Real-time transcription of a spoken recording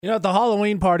At the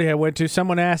Halloween party I went to,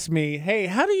 someone asked me, hey,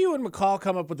 how do you and McCall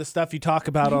come up with the stuff you talk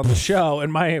about on the show?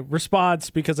 And my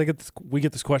response, because we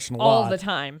get this question a lot. All the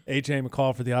time. AJ and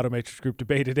McCall for the Automatrix Group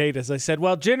Debate at 8, as I said,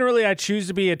 well, generally I choose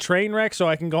to be a train wreck so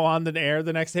I can go on the air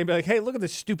the next day and be like, hey, look at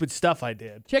this stupid stuff I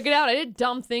did. Check it out. I did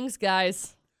dumb things,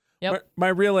 guys. Yep. My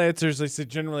real answer is I said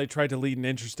generally try to lead an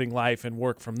interesting life and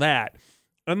work from that.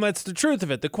 And that's the truth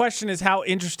of it. The question is, how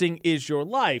interesting is your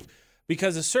life?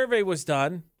 Because a survey was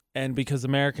done, and because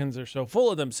Americans are so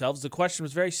full of themselves, the question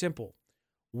was very simple.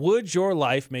 Would your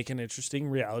life make an interesting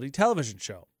reality television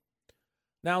show?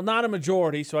 Now, not a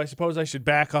majority, so I suppose I should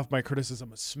back off my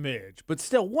criticism a smidge. But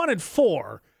still, 1 in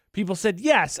 4 people said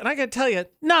yes. And I got to tell you,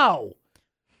 no.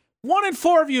 1 in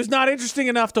 4 of you is not interesting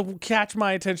enough to catch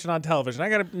my attention on television.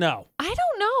 No. I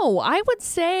don't know. I would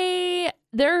say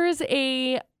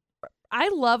I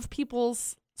love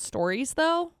people's stories,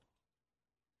 though.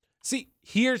 See,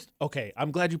 okay,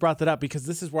 I'm glad you brought that up because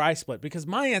this is where I split. Because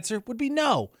my answer would be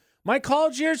no. My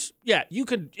college years, yeah, you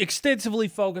could extensively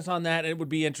focus on that and it would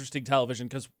be interesting television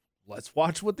because let's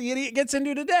watch what the idiot gets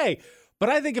into today. But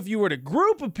I think if you were to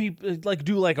group of people,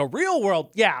 do a real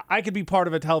world, yeah, I could be part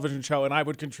of a television show and I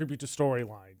would contribute to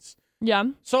storylines. Yeah.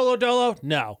 Solo dolo?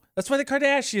 No. That's why the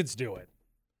Kardashians do it.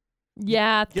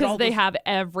 Yeah, because they have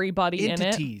everybody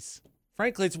entities. In it.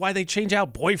 Frankly, it's why they change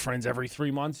out boyfriends every 3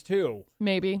 months, too.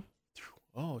 Maybe.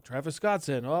 Oh, Travis Scott's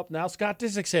in. Oh, now Scott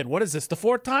Disick's in. What is this, the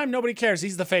 4th time? Nobody cares.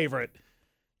 He's the favorite.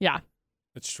 Yeah.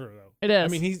 It's true, though. It is. I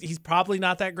mean, he's probably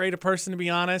not that great a person, to be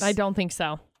honest. I don't think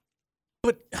so.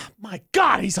 But, my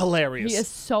God, he's hilarious. He is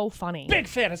so funny. Big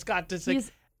fan of Scott Disick.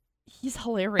 He's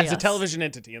hilarious. As a television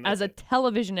entity. As a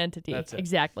television entity. That's it.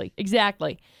 Exactly.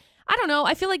 I don't know.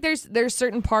 I feel like there's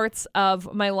certain parts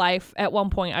of my life. At one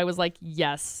point, I was like,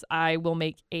 yes, I will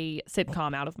make a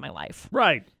sitcom out of my life.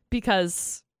 Right.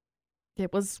 Because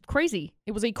it was crazy.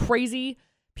 It was a crazy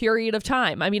period of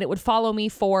time. I mean, it would follow me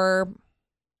for,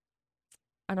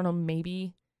 I don't know,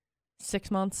 maybe 6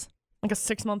 months. Like a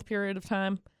 6-month period of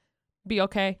time. Be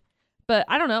okay. But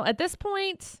I don't know. At this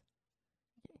point,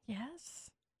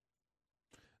 yes.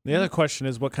 The other question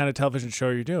is, what kind of television show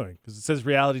are you doing? Because it says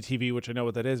reality TV, which I know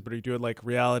what that is, but are you doing like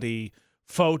reality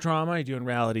faux drama? Are you doing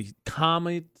reality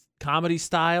comedy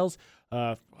styles?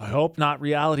 I hope not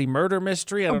reality murder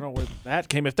mystery. I don't know where that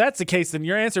came. If that's the case, then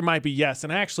your answer might be yes.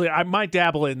 And actually, I might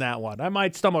dabble in that one. I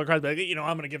might stumble across, I'm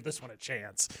going to give this one a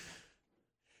chance.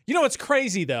 It's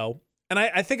crazy, though. And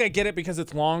I think I get it because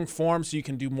it's long form, so you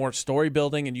can do more story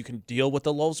building and you can deal with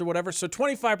the lulls or whatever. So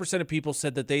 25% of people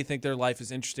said that they think their life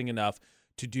is interesting enough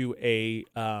to do a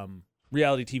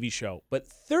reality TV show. But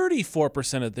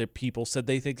 34% of the people said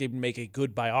they think they would make a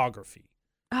good biography.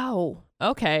 Oh,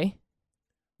 okay.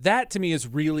 That to me is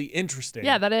really interesting.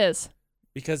 Yeah, that is.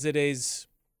 Because it is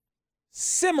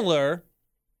similar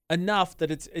enough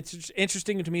that it's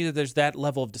interesting to me that there's that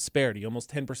level of disparity,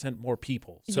 almost 10% more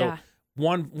people. So yeah.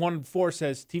 1 in 4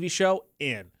 says TV show,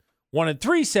 in. 1 in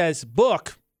 3 says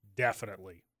book,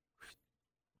 definitely.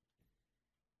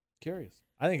 Curious.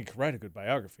 I think I could write a good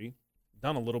biography.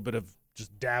 Done a little bit of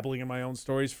just dabbling in my own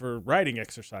stories for writing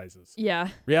exercises. Yeah.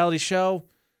 Reality show.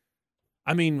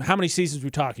 I mean, how many seasons are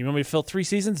we talking? You want me to fill 3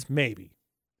 seasons? Maybe.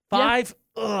 5?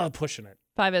 Yeah. Pushing it.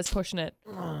 5 is pushing it.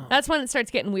 That's when it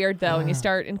starts getting weird, though, and you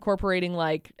start incorporating,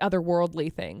 like,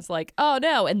 otherworldly things. Like, oh,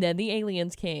 no, and then the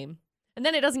aliens came. And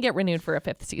then it doesn't get renewed for a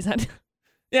 5th season.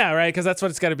 Yeah, right, because that's what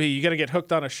it's got to be. You got to get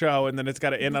hooked on a show, and then it's got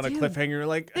to end on a cliffhanger.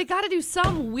 Like, they got to do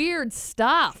some weird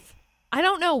stuff. I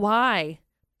don't know why.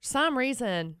 For some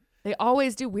reason, they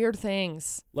always do weird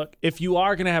things. Look, if you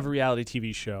are going to have a reality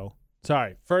TV show,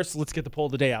 first let's get the poll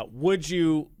of the day out. Would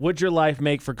your life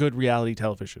make for good reality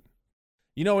television?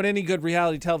 You know what any good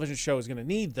reality television show is going to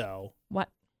need, though? What?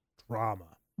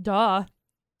 Drama. Duh.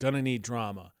 Gonna need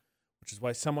drama, which is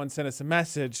why someone sent us a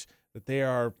message that they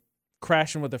are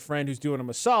crashing with a friend who's doing them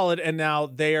a solid, and now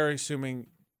they are assuming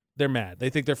they're mad. They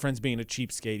think their friend's being a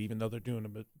cheapskate, even though they're doing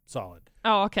them a solid.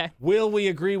 Oh, okay. Will we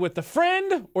agree with the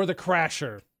friend or the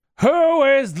crasher? Who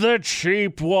is the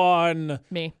cheap one?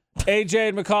 Me. AJ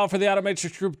and McCall for the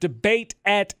Automatrix Group Debate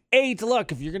at 8.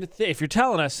 Look, if you're if you're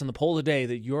telling us in the poll today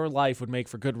that your life would make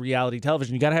for good reality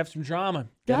television, you got to have some drama.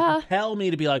 You got to compel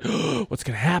me to be like, oh, what's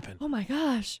going to happen? Oh my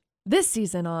gosh. This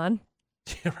season on.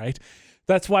 Yeah, right.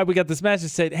 That's why we got this message that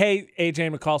said, hey, AJ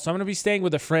and McCall, so I'm going to be staying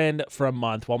with a friend for a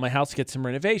month while my house gets some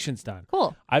renovations done.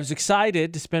 Cool. I was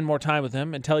excited to spend more time with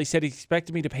him until he said he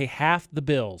expected me to pay half the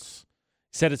bills.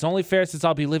 He said it's only fair since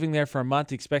I'll be living there for a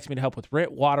month. He expects me to help with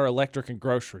rent, water, electric, and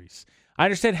groceries. I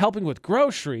understand helping with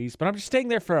groceries, but I'm just staying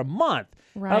there for a month.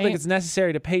 Right. I don't think it's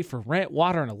necessary to pay for rent,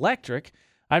 water, and electric.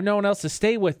 I have no one else to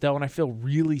stay with, though, and I feel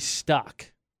really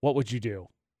stuck. What would you do?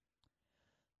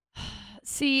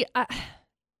 See,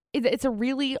 that's a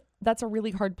really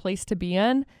hard place to be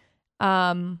in.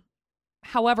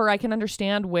 However, I can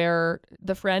understand where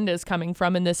the friend is coming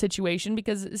from in this situation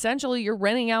because essentially you're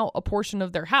renting out a portion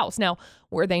of their house. Now,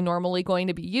 were they normally going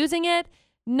to be using it?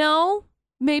 No,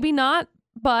 maybe not.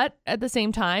 But at the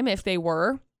same time, if they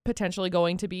were potentially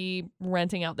going to be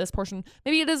renting out this portion,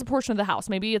 maybe it is a portion of the house.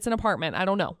 Maybe it's an apartment. I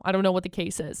don't know. I don't know what the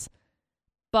case is.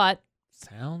 But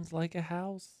sounds like a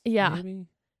house. Yeah. Maybe?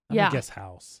 I'm gonna guess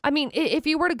house. I mean, if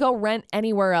you were to go rent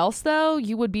anywhere else, though,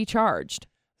 you would be charged.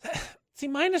 See,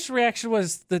 my initial reaction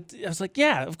was that I was like,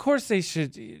 yeah, of course they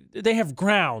should. They have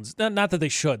grounds. Not that they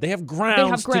should. They have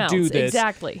grounds to do this.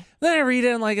 Exactly. Then I read it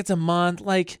and like it's a month.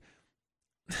 Like,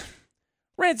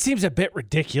 rent seems a bit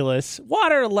ridiculous.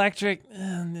 Water, electric.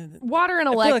 Water and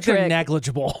I feel electric. like they're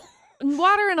negligible.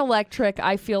 Water and electric,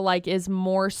 I feel like, is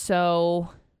more so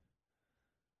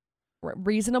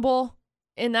reasonable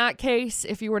in that case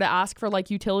if you were to ask for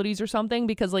like utilities or something,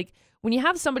 because like when you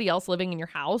have somebody else living in your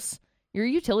house, your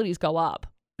utilities go up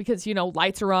because, you know,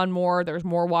 lights are on more, there's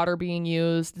more water being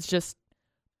used. It's just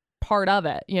part of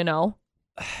it, you know?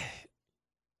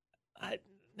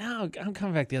 Now I'm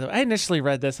coming back the other way. I initially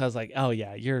read this. I was like, oh,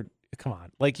 yeah, come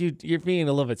on. Like, you're being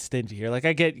a little bit stingy here. Like,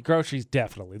 I get groceries,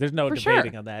 definitely. There's no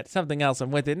debating on that. Something else,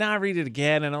 I'm with it. Now I read it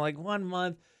again, and I'm like, 1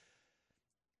 month.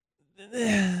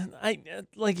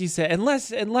 Like you said,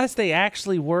 unless they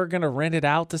actually were going to rent it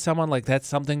out to someone, like that's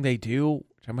something they do,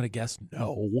 which I'm going to guess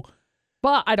no.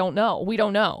 But I don't know. We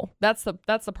don't know. That's the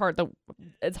part that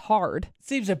it's hard.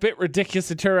 Seems a bit ridiculous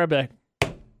to turn around and be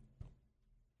like,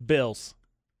 bills.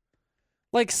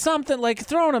 Like something, like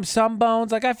throwing them some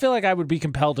bones. Like I feel like I would be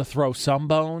compelled to throw some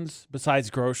bones besides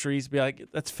groceries. Be like,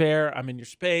 that's fair. I'm in your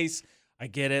space. I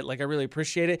get it. Like I really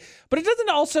appreciate it. But it doesn't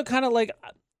also kind of like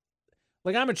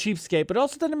I'm a cheapskate, but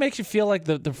also then it makes you feel like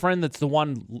the friend that's the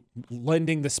one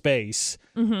lending the space,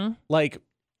 like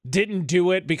didn't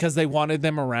do it because they wanted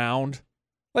them around.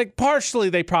 Like, partially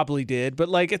they probably did, but,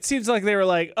 like, it seems like they were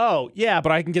like, oh, yeah,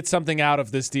 but I can get something out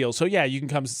of this deal. So, yeah, you can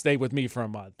come stay with me for a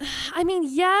month. I mean,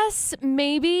 yes,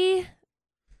 maybe.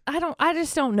 I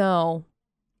just don't know.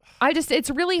 It's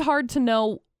really hard to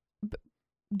know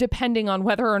depending on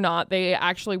whether or not they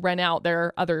actually rent out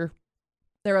their other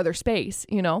space,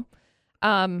 you know?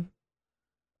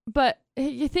 But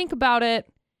you think about it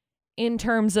in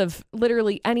terms of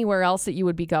literally anywhere else that you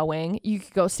would be going. You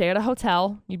could go stay at a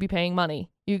hotel. You'd be paying money.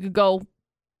 You could go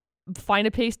find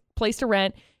a place to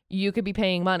rent. You could be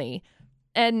paying money.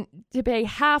 And to pay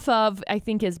half of, I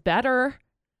think, is better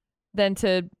than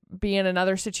to be in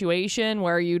another situation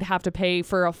where you'd have to pay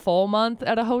for a full month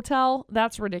at a hotel.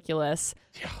 That's ridiculous.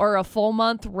 Yeah. Or a full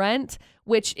month rent,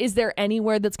 which is there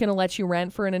anywhere that's going to let you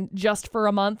rent just for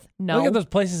a month? No. Look at those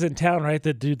places in town, right,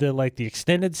 that do the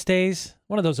extended stays.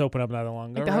 One of those opened up not that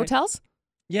long ago, like the hotels?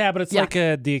 Yeah, but it's like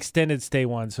the extended stay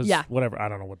one. So it's whatever. I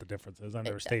don't know what the difference is. I've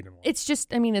never stayed in one. It's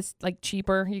just, I mean, it's like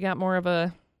cheaper. You got more of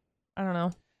a, I don't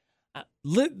know.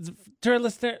 To our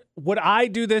listener, would I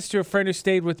do this to a friend who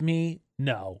stayed with me?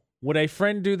 No. Would a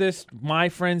friend do this? My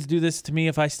friends do this to me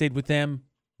if I stayed with them?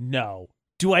 No.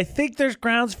 Do I think there's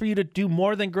grounds for you to do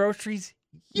more than groceries?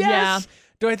 Yes. Yeah.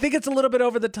 Do I think it's a little bit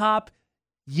over the top?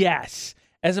 Yes.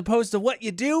 As opposed to what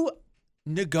you do,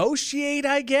 negotiate,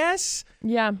 I guess.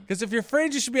 Yeah. Because if you're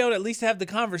friends, you should be able to at least have the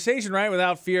conversation, right?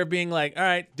 Without fear of being like, all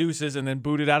right, deuces, and then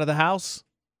booted out of the house.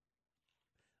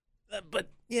 But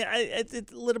yeah, it's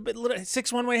a little bit,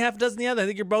 6 one way, half a dozen the other. I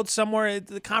think you're both somewhere.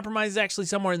 The compromise is actually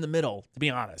somewhere in the middle, to be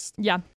honest. Yeah.